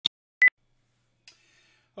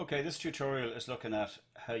Okay, this tutorial is looking at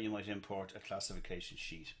how you might import a classification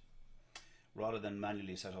sheet rather than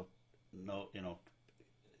manually set up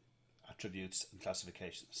attributes and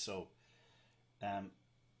classifications. So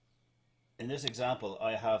in this example,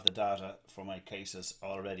 I have the data for my cases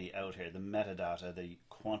already out here, the metadata, the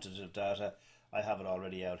quantitative data. I have it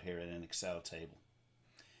already out here in an Excel table.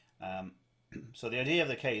 So the idea of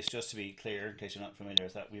the case, just to be clear, in case you're not familiar,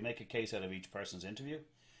 is that we make a case out of each person's interview.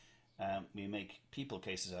 We make people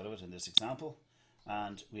cases out of it in this example,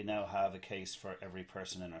 and we now have a case for every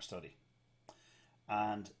person in our study.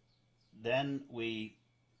 And then we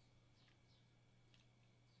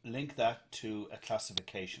link that to a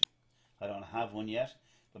classification. I don't have one yet,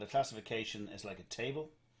 but a classification is like a table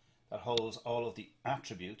that holds all of the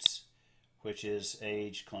attributes, which is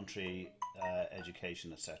age, country,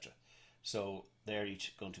 education, etc. So they're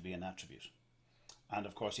each going to be an attribute. And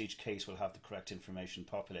of course each case will have the correct information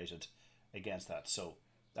populated against that. So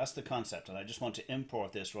that's the concept, and I just want to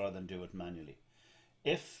import this rather than do it manually.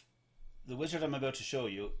 If the wizard I'm about to show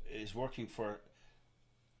you is working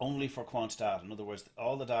only for quant data, in other words,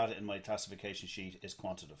 all the data in my classification sheet is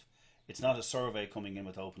quantitative. It's not a survey coming in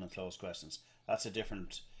with open and closed questions. That's a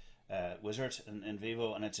different wizard in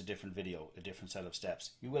NVivo, and it's a different video, a different set of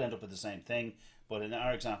steps. You will end up with the same thing, but in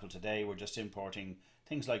our example today, we're just importing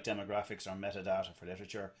things like demographics or metadata for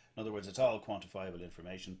literature. In other words, it's all quantifiable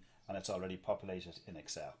information, and it's already populated in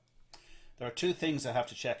Excel. There are two things I have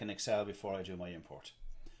to check in Excel before I do my import.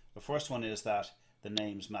 The first one is that the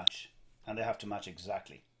names match, and they have to match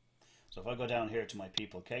exactly. So if I go down here to my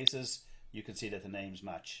people cases, you can see that the names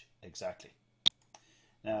match exactly.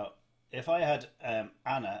 Now, if I had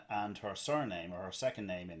Anna and her surname or her second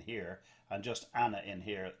name in here and just Anna in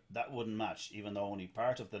here, that wouldn't match. Even though only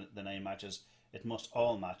part of the name matches, it must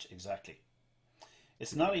all match exactly.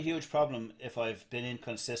 It's not a huge problem if I've been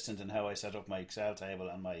inconsistent in how I set up my Excel table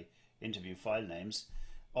and my interview file names.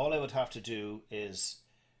 All I would have to do is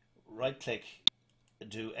right click,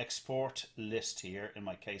 do export list here in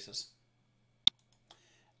my cases,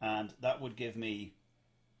 and that would give me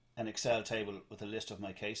an Excel table with a list of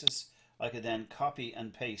my cases. I could then copy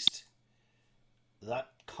and paste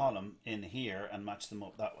that column in here and match them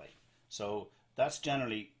up that way. So that's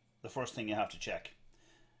generally the first thing you have to check.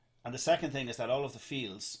 And the second thing is that all of the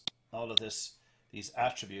fields, all of these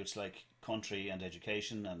attributes like country and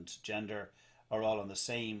education and gender are all on the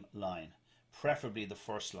same line, preferably the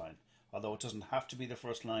first line. Although it doesn't have to be the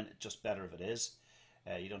first line, it's just better if it is.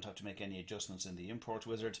 You don't have to make any adjustments in the import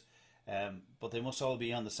wizard, but they must all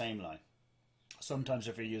be on the same line. Sometimes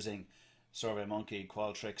if you're using SurveyMonkey,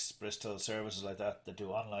 Qualtrics, Bristol, services like that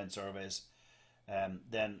do online surveys,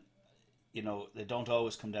 then they don't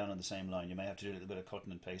always come down on the same line. You may have to do a little bit of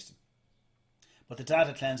cutting and pasting. But the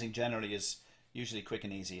data cleansing generally is usually quick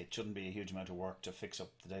and easy. It shouldn't be a huge amount of work to fix up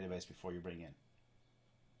the database before you bring in.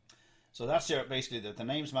 So that's basically that the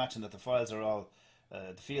names match and that the files are all,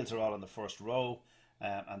 the fields are all in the first row,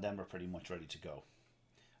 and then we're pretty much ready to go.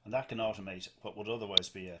 And that can automate what would otherwise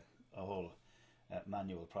be a whole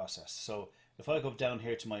manual process. So if I go down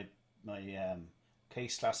here to my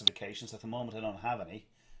case classifications, at the moment I don't have any,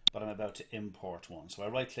 but I'm about to import one. So I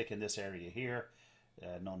right click in this area here,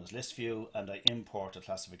 known as list view, and I import a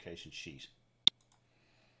classification sheet.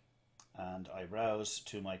 And I browse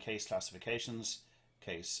to my case classifications,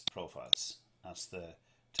 case profiles. That's the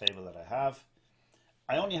table that I have.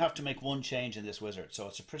 I only have to make one change in this wizard, so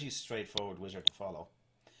it's a pretty straightforward wizard to follow.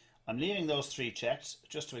 I'm leaving those three checked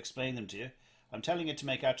just to explain them to you. I'm telling it to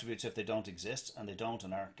make attributes if they don't exist, and they don't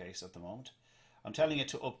in our case at the moment. I'm telling it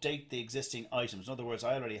to update the existing items. In other words,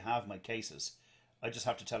 I already have my cases. I just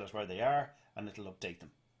have to tell it where they are, and it'll update them.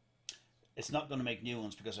 It's not going to make new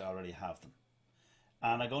ones because I already have them.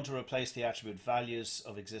 And I'm going to replace the attribute values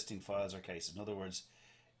of existing files or cases. In other words,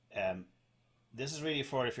 this is really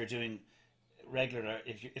for if you're doing regular,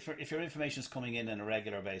 if your information is coming in on a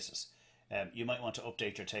regular basis. You might want to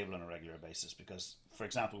update your table on a regular basis because, for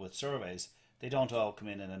example, with surveys, they don't all come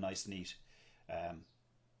in a nice, neat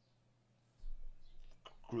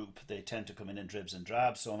group. They tend to come in dribs and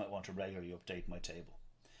drabs, so I might want to regularly update my table.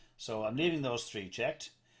 So I'm leaving those three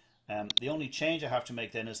checked. The only change I have to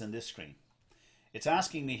make then is in this screen. It's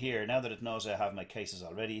asking me here, now that it knows I have my cases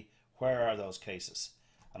already, where are those cases?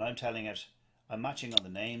 And I'm telling it, I'm matching on the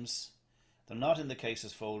names. They're not in the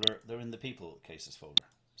cases folder, they're in the people cases folder.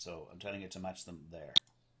 So I'm telling it to match them there.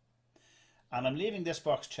 And I'm leaving this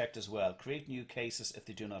box checked as well, create new cases if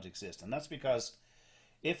they do not exist. And that's because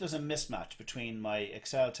if there's a mismatch between my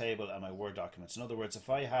Excel table and my Word documents, in other words, if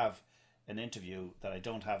I have an interview that I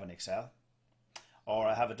don't have in Excel, or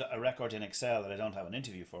I have a record in Excel that I don't have an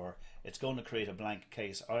interview for, it's going to create a blank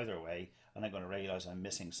case either way, and I'm going to realize I'm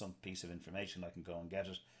missing some piece of information. I can go and get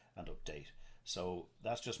it and update. So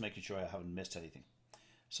that's just making sure I haven't missed anything.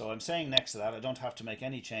 So I'm saying next to that, I don't have to make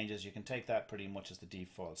any changes. You can take that pretty much as the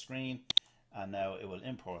default screen, and now it will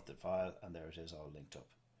import the file, and there it is, all linked up.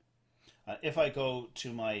 If I go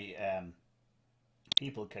to my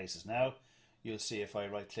people cases now, you'll see if I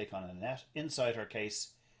right click on Annette, inside her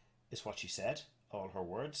case is what she said, all her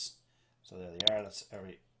words. So there they are, that's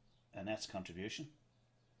Annette's contribution.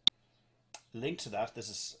 Linked to that,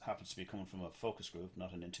 this happens to be coming from a focus group,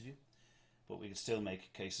 not an interview, but we can still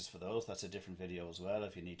make cases for those. That's a different video as well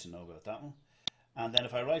if you need to know about that one. And then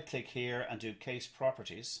if I right click here and do case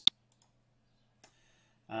properties,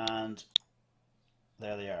 and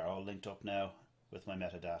there they are, all linked up now with my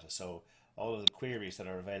metadata. So all of the queries that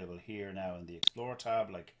are available here now in the Explore tab,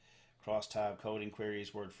 like cross-tab coding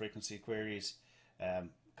queries, word frequency queries,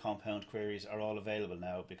 compound queries, are all available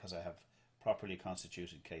now because I have properly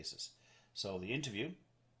constituted cases. So the interview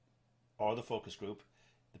or the focus group,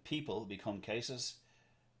 the people become cases,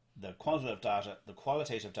 the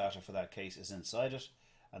qualitative data for that case is inside it,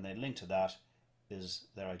 and then linked to that is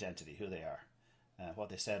their identity, who they are, what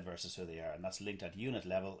they said versus who they are, and that's linked at unit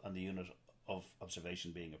level, and the unit of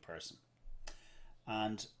observation being a person.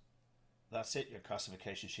 And that's it, your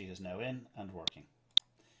classification sheet is now in and working.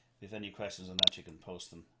 If you have any questions on that, you can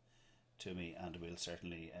post them to me and we'll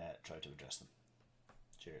certainly try to address them.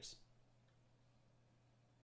 Cheers.